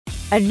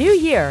A new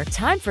year,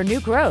 time for new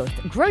growth.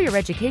 Grow your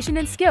education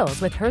and skills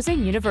with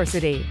Herzing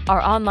University.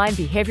 Our online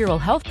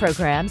behavioral health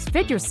programs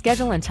fit your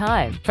schedule and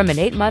time, from an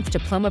 8-month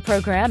diploma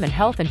program in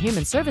health and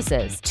human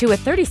services to a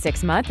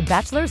 36-month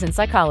bachelor's in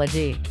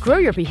psychology. Grow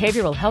your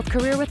behavioral health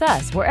career with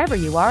us wherever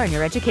you are in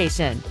your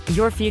education.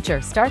 Your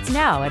future starts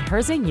now at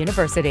Herzing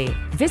University.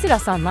 Visit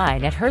us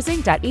online at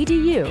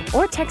herzing.edu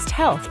or text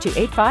health to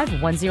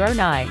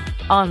 85109.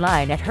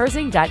 Online at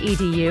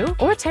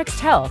herzing.edu or text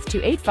health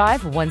to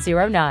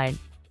 85109.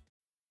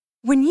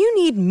 When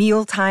you need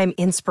mealtime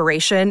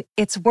inspiration,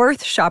 it's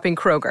worth shopping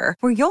Kroger,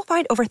 where you'll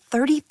find over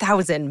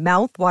 30,000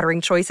 mouth-watering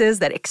choices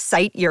that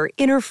excite your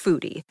inner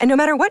foodie. And no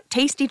matter what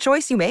tasty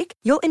choice you make,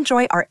 you'll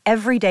enjoy our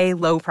everyday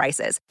low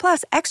prices,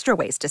 plus extra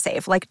ways to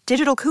save, like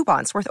digital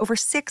coupons worth over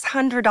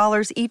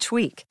 $600 each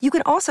week. You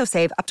can also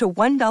save up to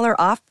 $1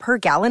 off per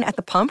gallon at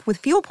the pump with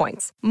fuel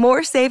points.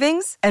 More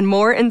savings and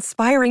more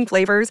inspiring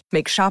flavors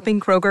make shopping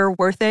Kroger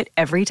worth it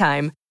every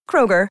time.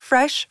 Kroger,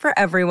 fresh for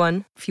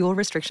everyone. Fuel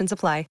restrictions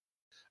apply.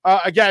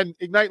 Again,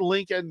 Ignite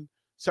Lincoln,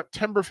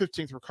 September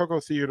 15th, Rococo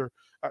Theater.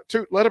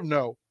 Two, let them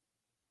know.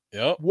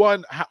 Yep.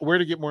 One, where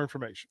to get more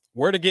information.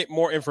 Where to get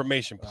more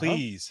information,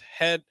 please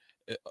head.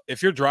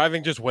 If you're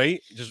driving, just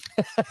wait.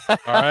 All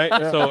right.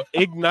 Yeah. So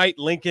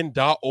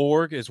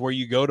ignitelincoln.org is where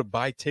you go to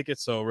buy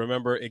tickets. So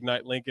remember,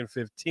 Ignite Lincoln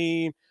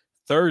 15,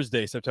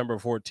 Thursday, September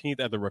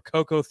 14th at the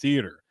Rococo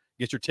Theater.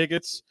 Get your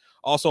tickets.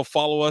 Also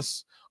follow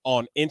us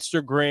on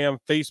Instagram,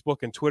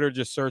 Facebook, and Twitter.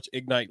 Just search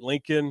Ignite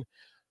Lincoln.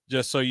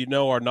 Just so you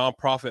know, our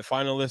nonprofit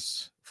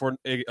finalists for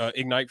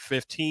Ignite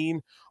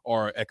 15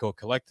 are Echo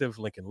Collective,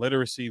 Lincoln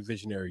Literacy,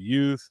 Visionary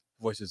Youth,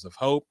 Voices of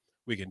Hope.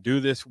 We can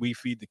do this. We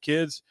feed the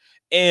kids.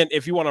 And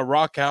if you want to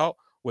rock out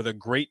with a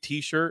great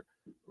T-shirt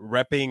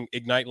repping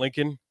Ignite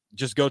Lincoln,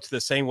 just go to the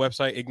same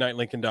website,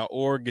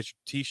 ignitelincoln.org, get your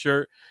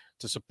T-shirt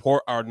to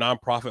support our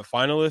nonprofit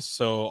finalists.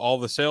 So all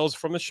the sales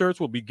from the shirts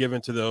will be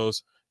given to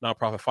those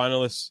nonprofit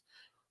finalists.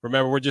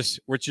 Remember, we're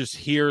just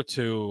here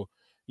to,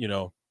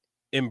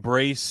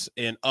 embrace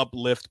and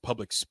uplift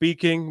public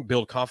speaking,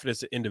 build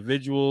confidence in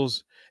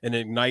individuals, and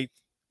Ignite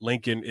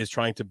Lincoln is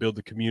trying to build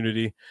the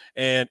community.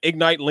 And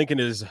Ignite Lincoln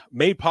is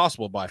made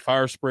possible by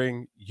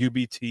Firespring,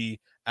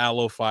 UBT,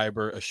 Allo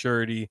Fiber,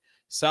 Assurity,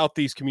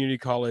 Southeast Community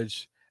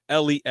College,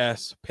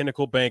 LES,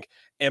 Pinnacle Bank,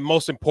 and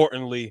most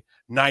importantly,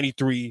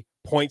 93.7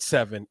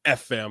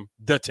 FM,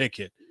 The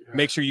Ticket.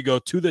 Make sure you go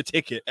to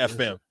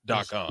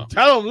theticketfm.com.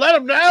 Tell them, let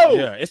them know.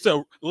 Yeah, it's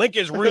a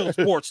Lincoln's Real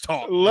Sports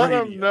Talk. Let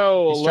them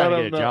know. He's trying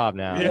to get a job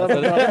now.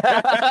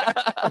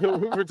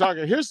 We're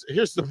talking. Here's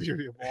the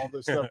beauty of all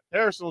this stuff.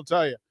 Harrison will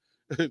tell you,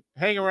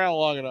 hang around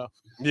long enough.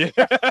 Yeah.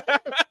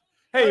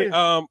 Hey,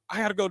 I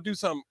got to go do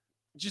something.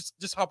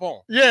 Just hop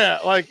on. Yeah,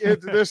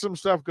 there's some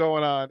stuff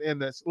going on in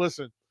this.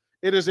 Listen,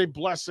 it is a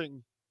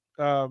blessing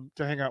to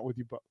hang out with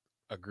you both.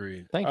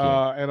 Agreed. Thank you.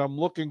 And I'm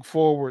looking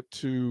forward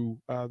to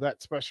that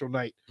special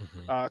night.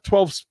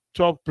 12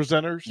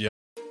 presenters. Yeah.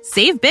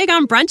 Save big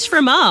on brunch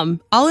for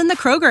mom, all in the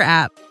Kroger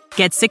app.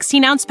 Get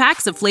 16-ounce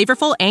packs of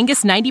flavorful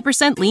Angus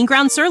 90% lean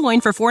ground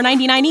sirloin for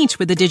 $4.99 each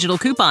with a digital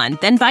coupon.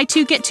 Then buy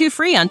 2, get 2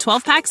 free on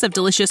 12 packs of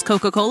delicious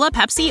Coca-Cola,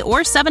 Pepsi,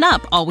 or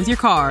 7-Up, all with your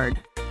card.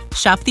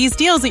 Shop these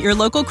deals at your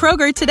local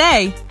Kroger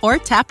today, or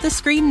tap the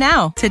screen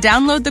now to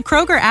download the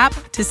Kroger app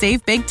to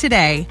save big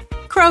today.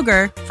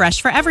 Kroger,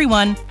 fresh for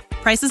everyone.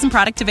 Prices and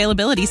product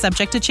availability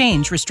subject to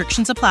change.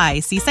 Restrictions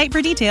apply. See site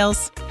for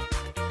details.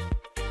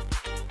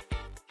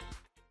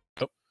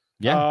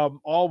 Yeah.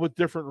 All with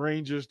different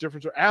ranges,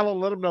 different. Alan,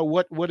 let them know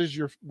what is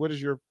your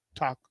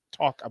talk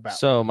about.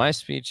 So my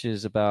speech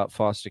is about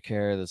foster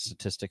care, the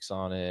statistics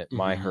on it,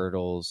 my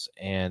hurdles,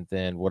 and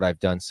then what I've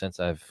done since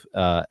I've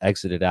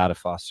exited out of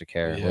foster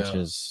care, which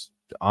is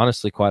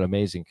honestly quite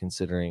amazing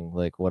considering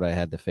what I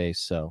had to face.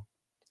 So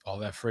all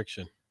that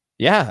friction.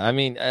 Yeah, I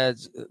mean,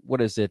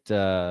 what is it?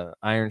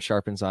 Iron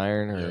sharpens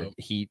iron, or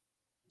heat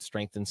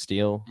strengthens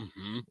steel.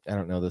 I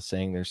don't know the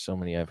saying. There's so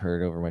many I've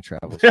heard over my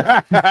travels.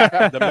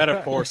 The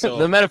metaphor. So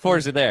the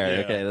metaphors are there.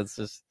 Yeah. Okay, that's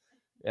just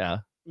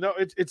No,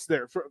 it's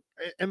there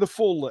and the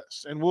full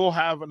list. And we'll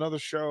have another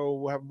show.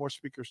 We'll have more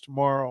speakers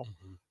tomorrow,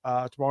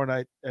 tomorrow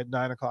night at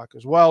 9:00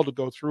 as well to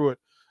go through it.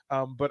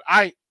 But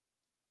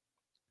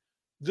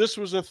this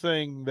was a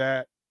thing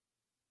that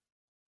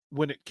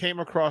when it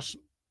came across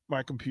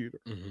my computer.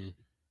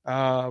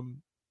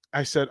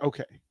 I said,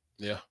 okay.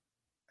 Yeah.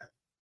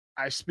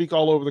 I speak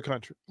all over the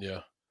country. Yeah.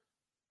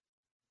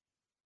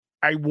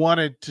 I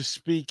wanted to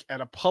speak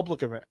at a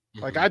public event.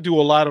 Like I do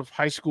a lot of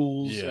high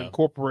schools and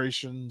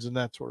corporations and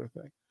that sort of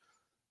thing.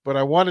 But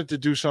I wanted to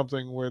do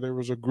something where there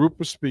was a group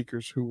of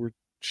speakers who were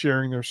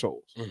sharing their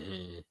souls.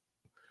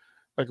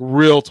 Like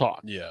real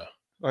talk. Yeah.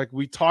 Like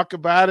we talk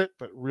about it,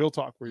 but real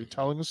talk where you're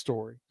telling a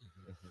story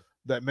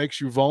that makes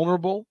you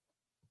vulnerable.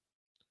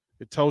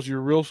 It tells you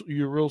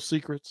your real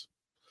secrets.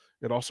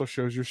 It also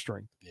shows your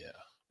strength. Yeah.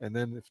 And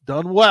then if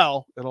done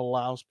well, it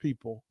allows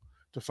people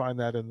to find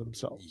that in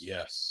themselves.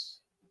 Yes.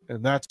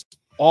 And that's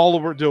all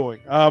that we're doing.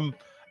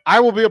 I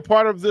will be a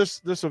part of this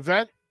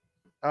event.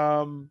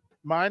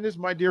 Mine is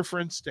my dear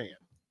friend Stan.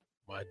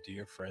 My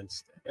dear friend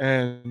Stan.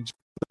 And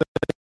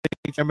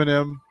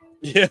Eminem.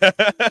 Yeah.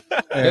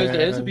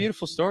 It was a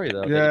beautiful story,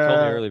 though. Yeah. That you told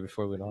me earlier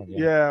before we went on.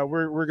 Yeah,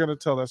 we're going to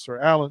tell that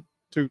story. Alan,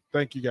 too,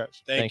 thank you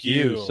guys. Thank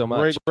you so much.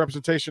 Great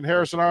representation.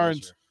 Harrison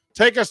Arns,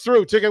 take us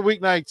through Ticket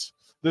Weeknights.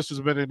 This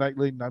is Midday Night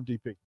Leading. I'm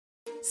DP.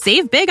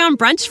 Save big on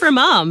brunch for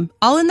mom,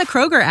 all in the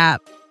Kroger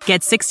app.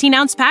 Get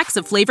 16-ounce packs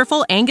of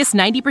flavorful Angus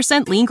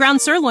 90% lean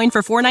ground sirloin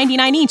for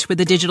 $4.99 each with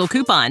a digital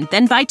coupon.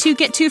 Then buy 2,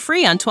 get 2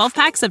 free on 12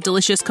 packs of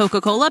delicious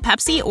Coca-Cola,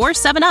 Pepsi, or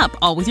 7-Up,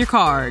 all with your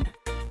card.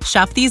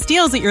 Shop these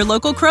deals at your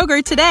local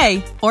Kroger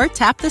today, or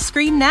tap the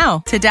screen now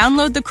to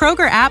download the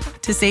Kroger app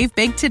to save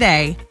big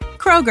today.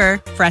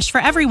 Kroger, fresh for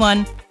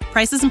everyone.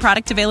 Prices and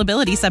product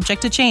availability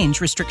subject to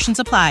change. Restrictions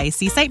apply.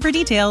 See site for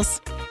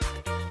details.